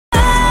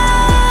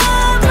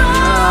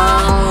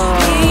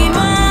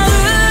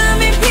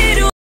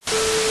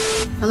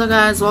Hello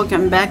guys,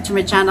 welcome back to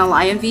my channel.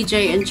 I am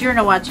VJ and you're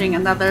now watching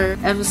another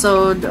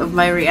episode of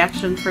my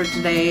reaction for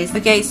today.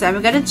 Okay, so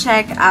I'm gonna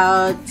check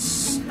out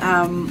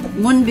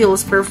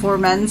Moonbyl's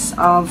performance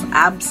of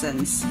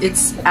Absence.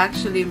 It's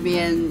actually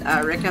been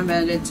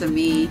recommended to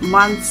me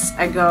months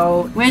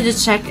ago. I'm going to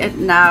check it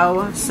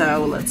now,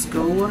 so let's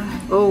go.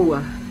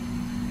 Oh.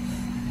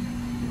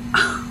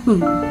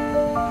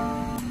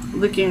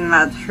 Looking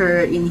at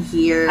her in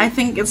here, I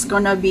think it's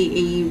gonna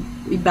be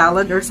a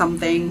ballad or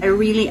something. I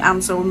really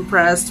am so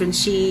impressed when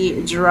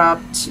she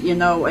dropped, you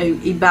know,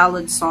 a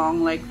ballad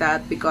song like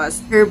that, because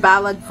her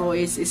ballad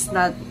voice is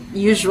not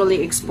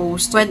usually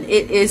exposed. When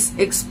it is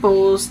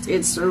exposed,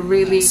 it's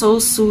really so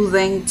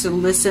soothing to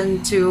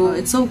listen to.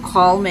 It's so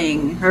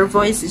calming. Her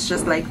voice is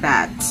just like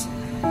that.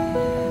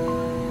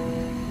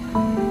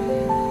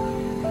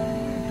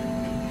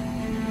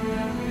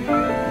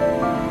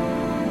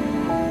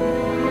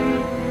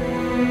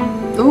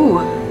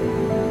 Ooh.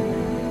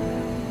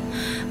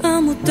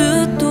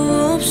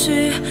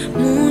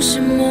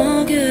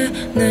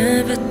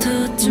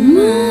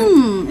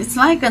 It's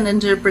like an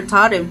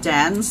interpretative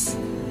dance.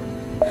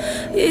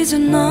 이제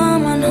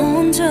너만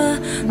혼자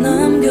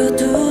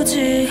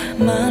남겨두지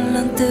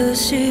말란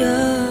뜻이야.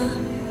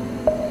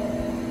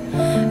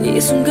 이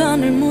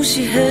순간을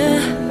무시해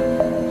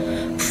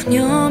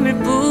푸념일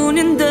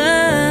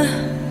뿐인데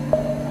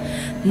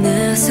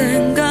내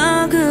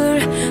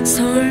생각을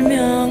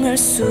설명할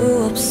수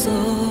없어.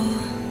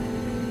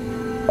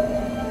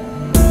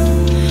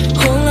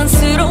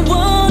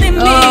 혼란스러워 leave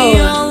me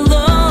alone.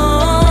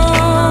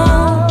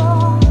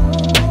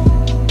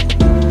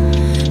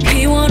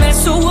 비워낼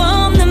수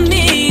없는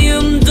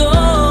미움도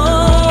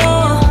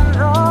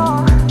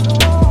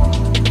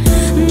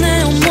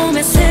내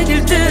온몸에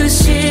새길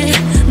듯이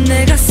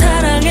내가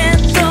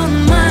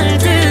사랑했던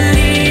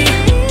말들이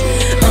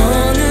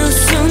어느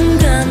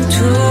순간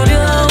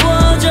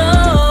두려워져.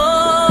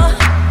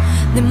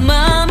 내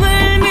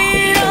맘을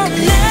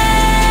밀어내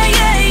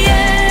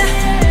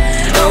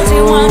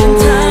어제와는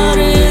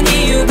다른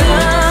이유가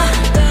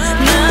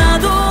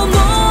나도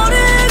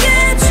모르게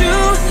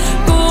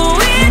죽고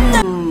있나.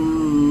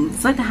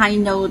 It's like a high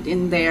note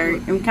in there.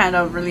 I'm kind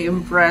of really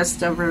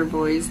impressed of her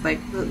voice. Like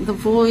the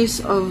voice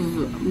of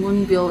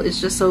Moonbyul is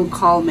just so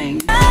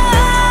calming.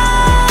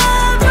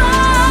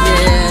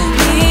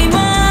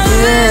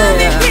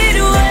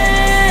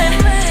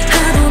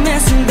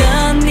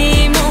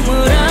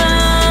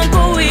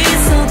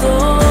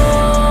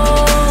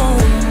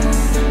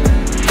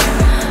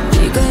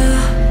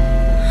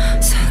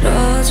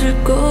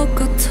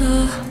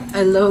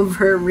 I love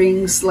her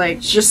rings,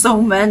 like just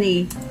so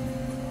many.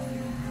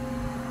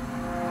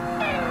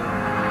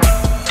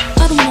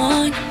 I don't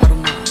mind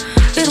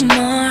이런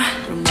말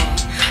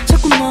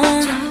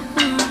자꾸만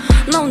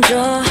나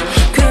혼자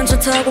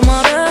괜찮다고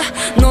말해.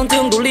 넌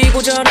등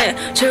돌리고 잘해.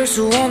 채울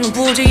수 없는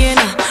부지에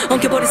나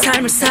엉켜버린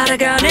삶을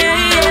살아가네.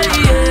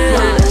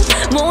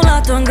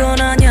 몰랐던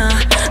건 아냐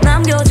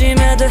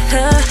남겨짐에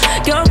대해.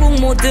 결국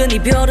모든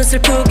이별은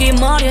슬프기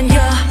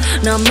마련이야.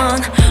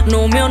 나만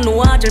놓으면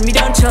놓아질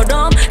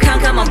미련처럼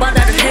캄캄한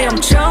바다를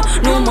헤엄쳐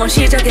눈먼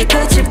시작의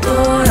끝이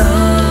보여.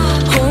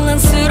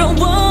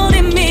 혼란스러워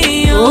leave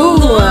me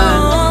alone.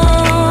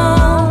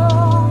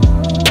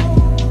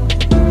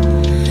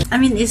 I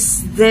mean,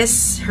 is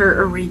this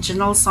her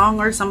original song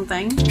or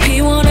something?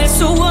 비워낼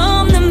수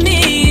없는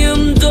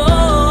미움도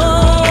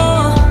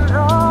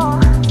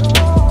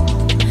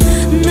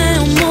내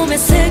온몸에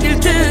새길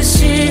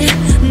듯이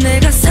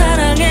내가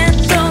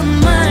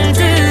사랑했던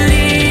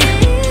말들이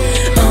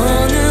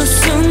어느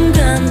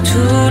순간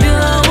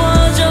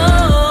두려워져.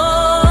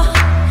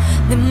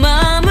 내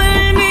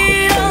맘을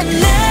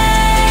밀어내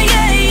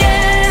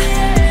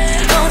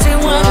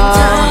어제와는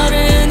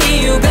다른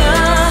이유가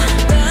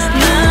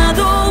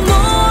나도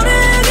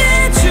모르게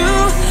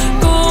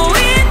죽고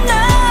있나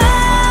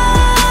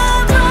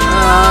봐.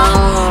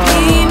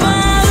 네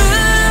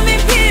마음이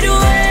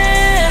필요해.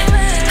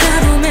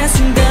 하루의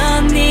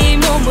순간 네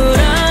몸을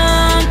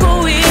안고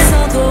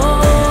있어도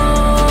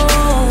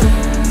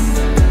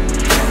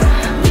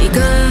네가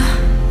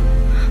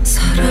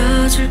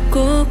사라질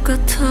것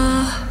같아.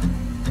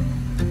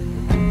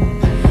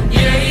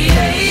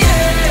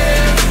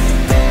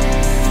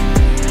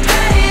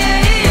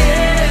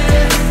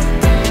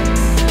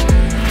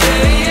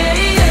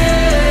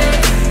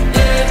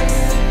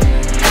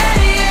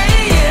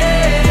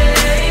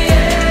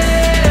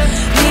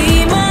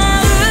 네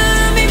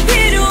마음이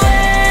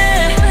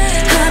필요해.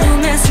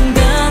 하루의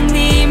순간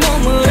네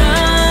몸을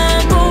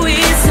안고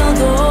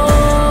있어도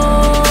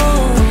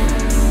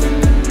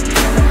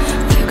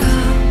내가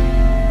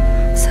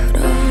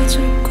사라질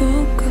것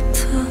같아.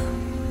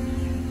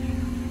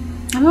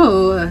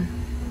 Oh,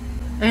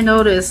 I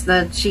noticed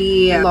that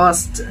she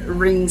lost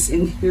rings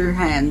in her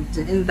hand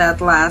in that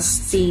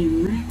last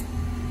scene.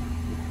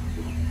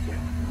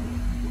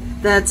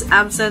 That's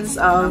absence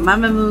of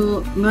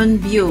Mamamoo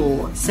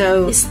Moonbyul.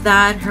 So is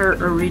that her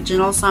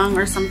original song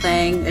or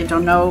something? I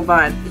don't know,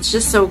 but it's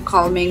just so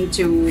calming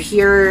to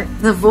hear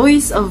the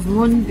voice of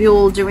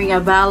Moonbyul during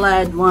a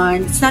ballad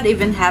one. It's not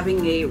even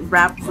having a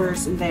rap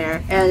verse in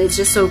there, and it's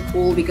just so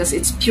cool because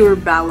it's pure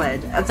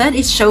ballad. That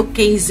is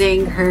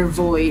showcasing her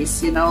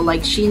voice, you know,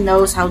 like she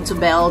knows how to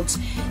belt,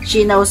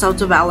 she knows how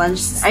to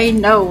balance. I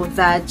know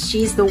that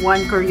she's the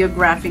one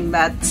choreographing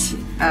that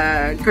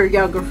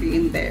choreography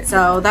in there.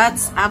 So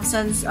that's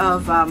absence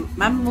of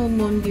Mamamoo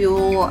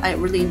Moonbyul. I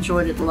really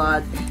enjoyed it a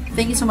lot.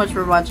 Thank you so much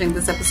for watching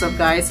this episode,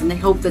 guys, and I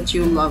hope that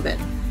you love it.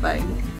 Bye.